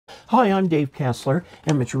Hi, I'm Dave Casler,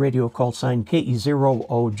 amateur radio call sign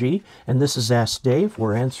KE0OG, and this is Ask Dave.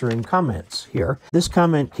 We're answering comments here. This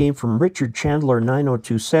comment came from Richard Chandler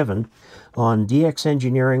 9027 on DX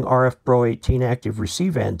Engineering RF Pro 18 active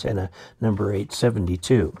receive antenna number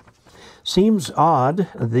 872. Seems odd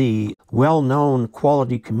the well-known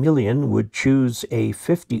quality Chameleon would choose a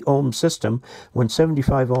 50 ohm system when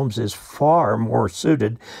 75 ohms is far more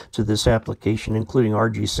suited to this application, including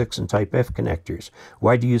RG6 and Type F connectors.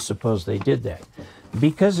 Why do you suppose they did that?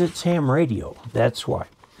 Because it's ham radio, that's why.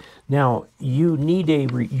 Now, you need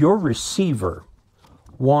your receiver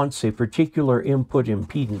wants a particular input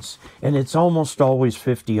impedance, and it's almost always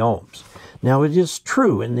 50 ohms. Now, it is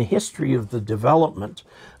true in the history of the development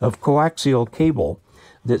of coaxial cable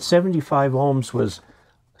that 75 ohms was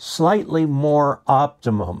slightly more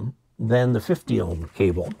optimum than the 50 ohm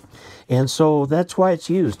cable. And so that's why it's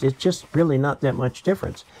used. It's just really not that much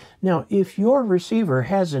difference. Now, if your receiver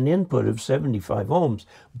has an input of 75 ohms,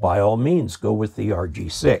 by all means, go with the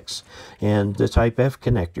RG6 and the Type F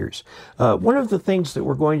connectors. One of the things that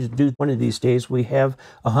we're going to do one of these days, we have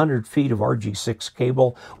 100 feet of RG6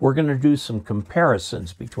 cable. We're going to do some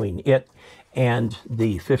comparisons between it and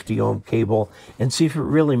the 50 ohm cable and see if it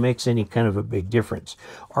really makes any kind of a big difference.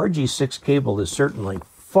 RG6 cable is certainly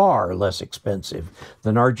far less expensive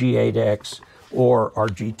than RG8X or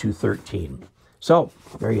RG213. So,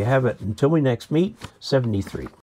 there you have it. Until we next meet, 73.